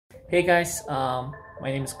Hey guys, my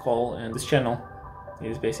name is Koll, and this channel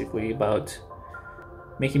is basically about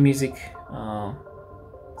making music,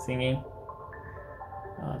 singing,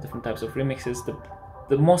 different types of remixes.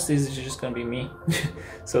 The most is just gonna be me.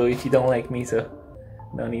 So if you don't like me, so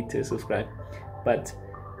no need to subscribe. But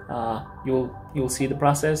you'll see the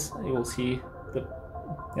process. You will see the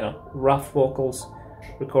rough vocals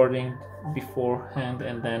recording beforehand,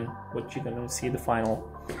 and then what you're gonna see the final.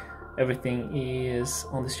 Everything is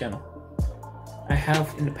on this channel. I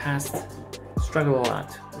have in the past struggled a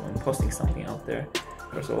lot when posting something out there.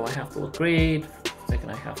 First of all, I have to look great. Second,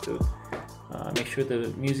 I have to make sure the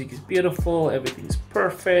music is beautiful, everything is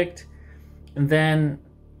perfect, and then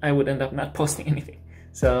I would end up not posting anything.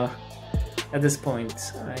 So at this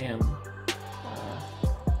point, I am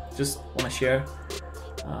just want to share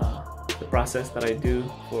the process that I do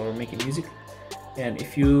for making music. And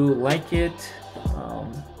if you like it,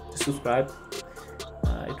 subscribe.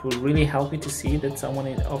 It will really help me to see that someone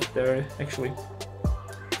out there actually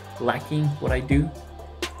liking what I do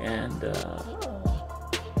and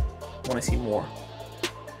want to see more.